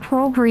respond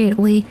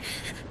appropriately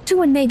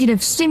to a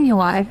negative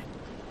stimuli.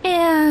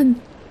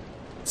 And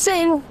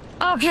saying,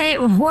 okay,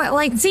 what,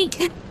 like, see,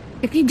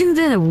 if you do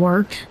that at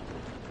work,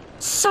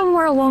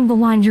 somewhere along the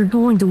line you're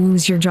going to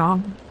lose your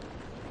job.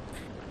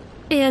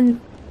 And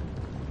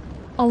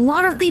a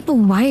lot of people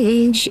my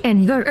age,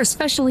 and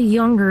especially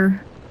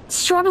younger,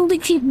 struggle to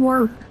keep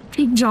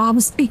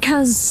jobs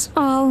because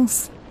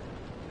of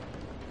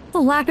the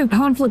lack of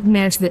conflict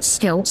management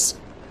skills.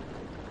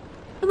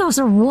 Those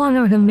are one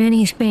of the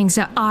many things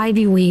that I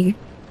believe.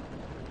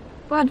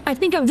 But I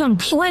think I've done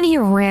plenty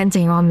of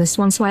ranting on this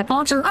one, so I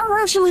apologize.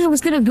 I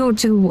was gonna go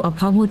to a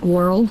public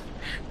world,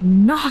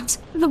 not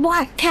the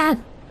Black Cat,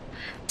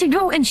 to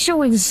go and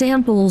show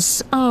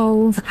examples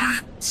of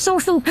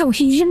social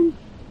cohesion.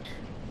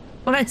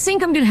 But I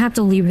think I'm gonna have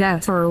to leave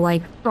that for,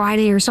 like,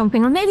 Friday or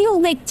something. Or maybe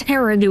I'll make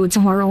Tara do it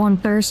tomorrow on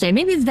Thursday.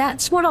 Maybe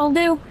that's what I'll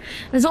do,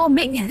 is I'll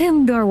make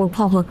him go to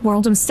public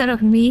world instead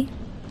of me.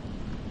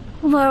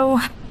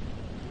 Although,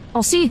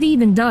 I'll see if he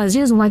even does.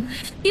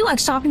 He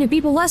likes talking to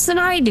people less than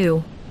I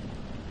do.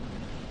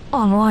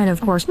 Online,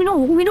 of course. We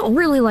don't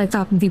really like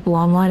talking to people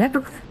online.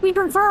 We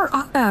prefer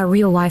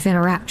real-life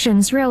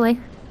interactions,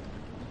 really.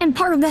 And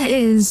part of that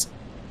is,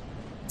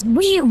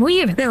 we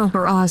have built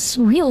for us,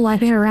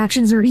 real-life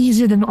interactions are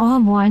easier than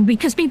online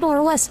because people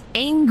are less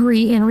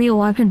angry in real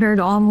life compared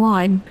to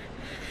online.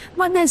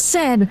 But that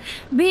said,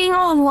 being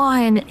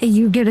online,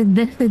 you get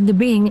addicted to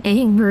being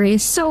angry,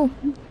 so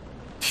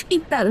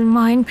keep that in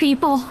mind,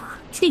 people.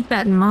 Keep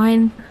that in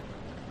mind.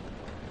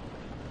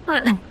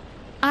 But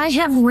I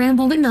have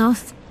rambled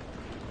enough.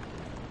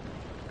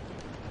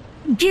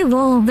 Give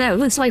all of that,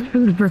 it's like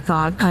food for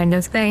thought kind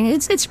of thing.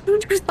 It's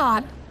food for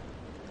thought.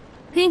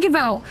 Think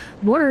about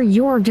what are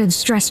your good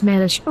stress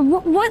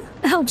management. What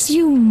helps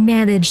you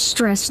manage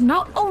stress?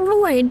 Not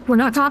avoid. We're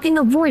not talking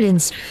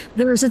avoidance.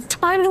 There is a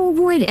time to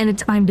avoid and a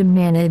time to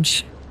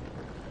manage.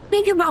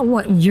 Think about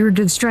what your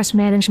good stress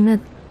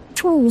management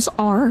tools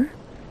are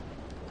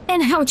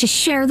and how to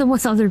share them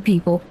with other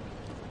people.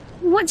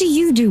 What do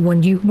you do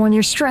when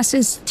your stress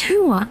is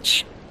too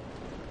much?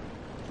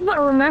 But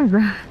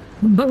remember,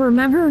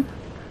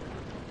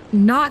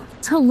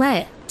 not to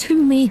let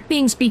too many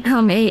things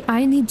become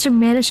I need to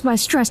manage my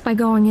stress by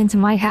going into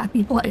my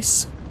happy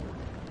place.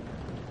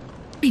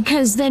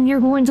 Because then you're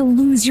going to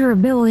lose your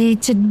ability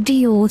to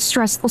deal with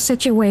stressful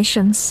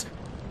situations.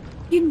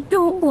 You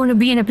don't want to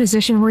be in a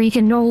position where you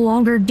can no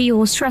longer deal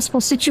with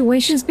stressful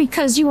situations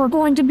because you are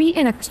going to be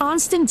in a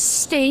constant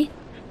state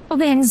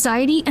of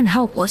anxiety and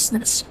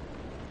helplessness.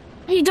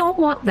 You don't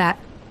want that.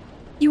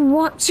 You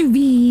want to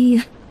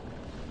be...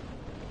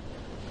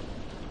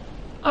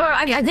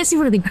 I guess you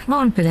want to be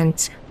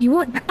confident. You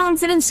want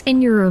confidence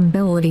in your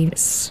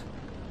abilities.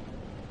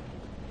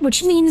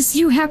 Which means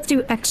you have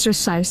to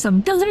exercise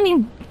them. Doesn't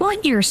mean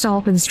put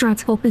yourself in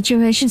stressful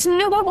situations.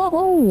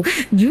 No,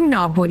 do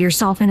not put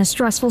yourself in a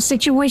stressful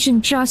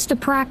situation just to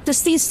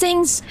practice these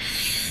things.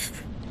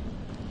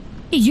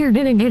 You're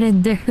gonna get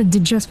addicted to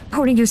just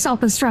putting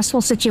yourself in stressful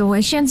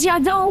situations. You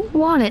don't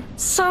want it.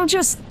 So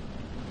just,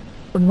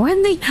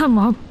 when they come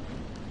up,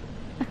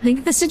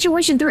 think the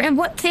situation through and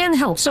what can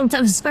help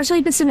sometimes, especially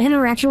if it's an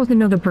interaction with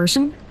another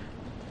person.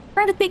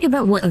 Try to think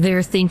about what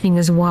they're thinking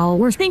as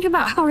well, or think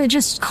about how to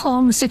just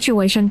calm the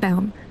situation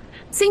down.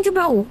 Think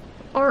about,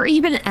 or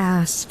even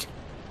ask.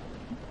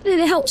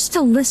 It helps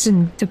to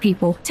listen to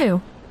people,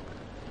 too.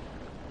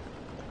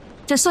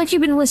 Just like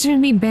you've been listening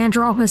to me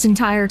banter off this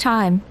entire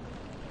time.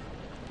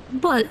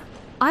 But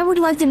I would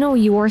like to know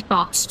your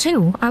thoughts,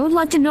 too. I would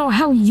like to know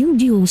how you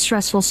deal with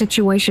stressful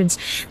situations.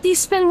 Do you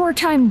spend more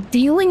time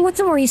dealing with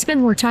them, or do you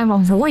spend more time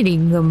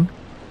avoiding them?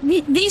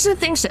 These are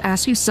things to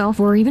ask yourself,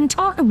 or even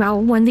talk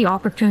about when the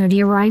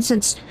opportunity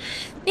arises.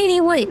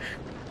 Anyway,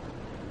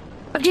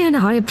 again,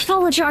 I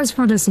apologize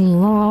for this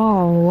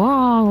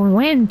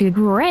long-winded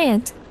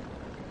rant.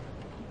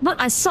 But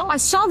I saw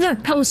the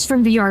post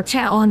from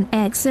VRChat on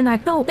X, and I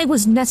felt it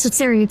was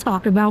necessary to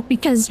talk about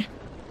because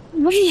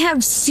we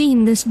have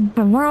seen this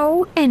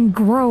grow and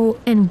grow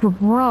and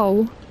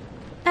grow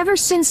ever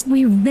since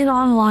we've been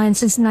online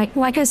since,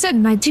 like I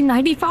said,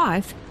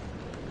 1995.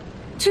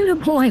 To the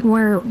point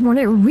where when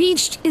it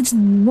reached its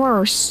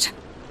worst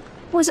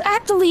was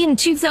actually in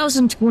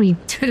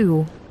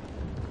 2022.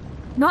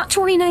 Not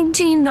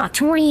 2019, not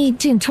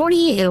 2018,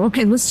 2018.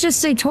 Okay, let's just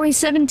say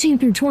 2017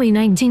 through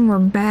 2019 were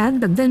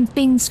bad, but then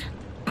things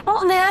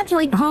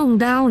automatically calmed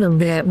down a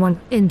bit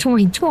in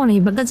 2020,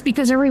 but that's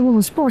because everyone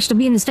was forced to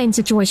be in the same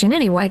situation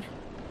anyway.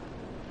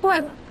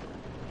 But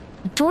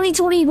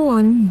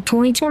 2021,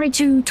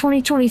 2022,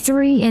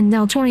 2023, and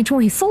now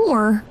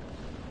 2024,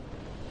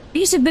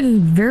 these have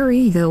been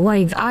very,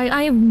 like,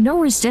 I have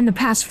noticed in the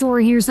past 4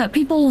 years that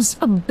people's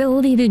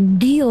ability to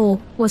deal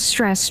with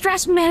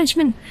stress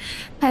management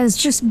has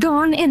just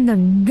gone in the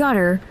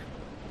gutter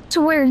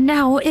to where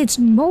now it's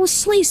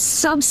mostly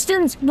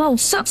substance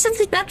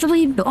is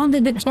actually on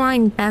the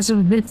decline as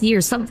of this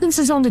year. Substance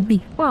is on the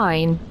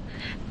decline.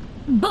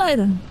 But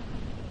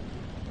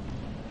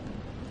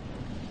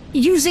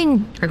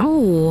using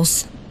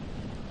tools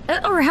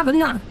or having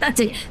not,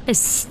 that's it.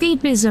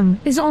 Escapism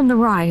is on the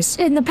rise.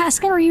 In the past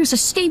 4 years,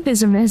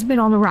 escapism has been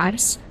on the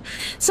rise.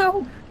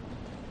 So,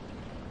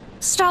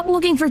 stop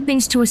looking for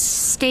things to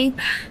escape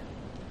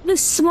the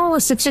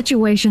smallest of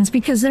situations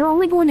because they're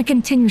only going to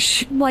continue.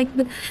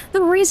 The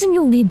reason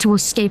you'll need to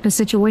escape a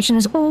situation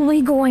is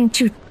only going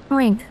to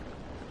shrink.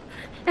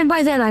 And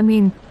by that I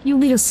mean you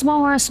need a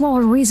smaller and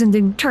smaller reason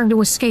to turn to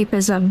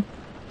escapism.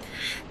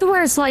 To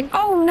where it's like,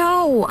 oh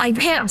no, I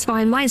can't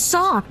find my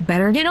sock.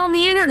 Better get on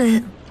the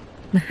internet.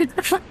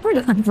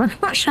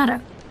 Shut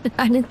up.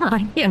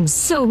 I am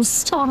so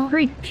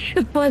sorry.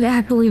 But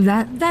actually,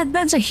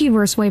 that's a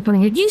humorous way of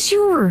putting it. Use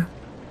humor.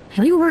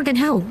 You work in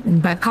hell,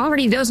 but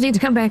comedy does need to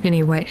come back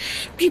anyway.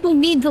 People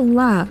need to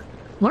laugh.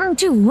 Learn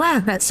to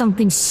laugh at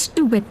something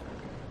stupid.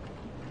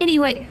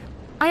 Anyway,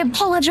 I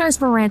apologize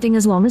for ranting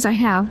as long as I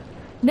have.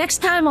 Next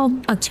time I'll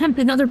attempt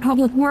another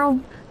public world,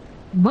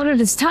 but it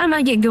is time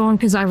I get going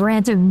because I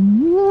ranted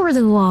more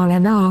than long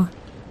enough.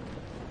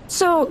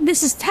 So,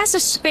 this is Tessa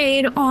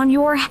Spade on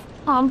your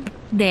hump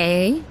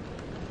day.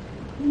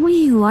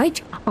 We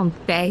like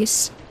hump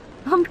days.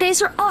 Hump days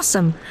are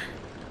awesome.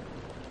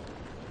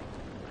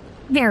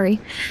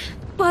 Very.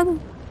 But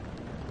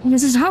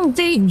this is hump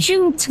day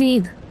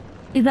Juneteenth,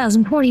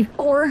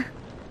 2024,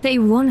 day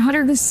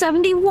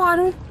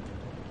 171.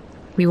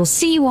 We will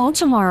see you all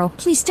tomorrow.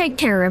 Please take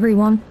care,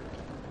 everyone.